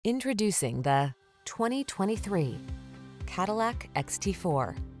Introducing the 2023 Cadillac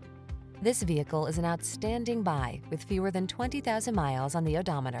XT4. This vehicle is an outstanding buy with fewer than 20,000 miles on the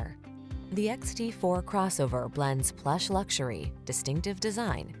odometer. The XT4 Crossover blends plush luxury, distinctive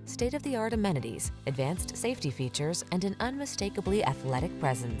design, state-of-the-art amenities, advanced safety features, and an unmistakably athletic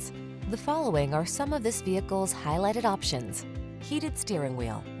presence. The following are some of this vehicle's highlighted options: heated steering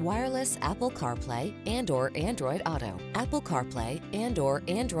wheel, wireless Apple CarPlay and/or Android Auto, Apple CarPlay and/or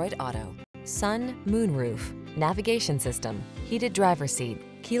Android Auto, sun moonroof, navigation system, heated driver's seat,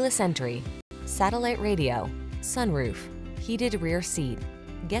 keyless entry, satellite radio, sunroof, heated rear seat.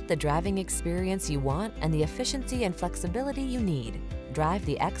 Get the driving experience you want and the efficiency and flexibility you need. Drive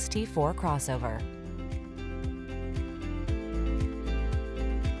the XT4 Crossover.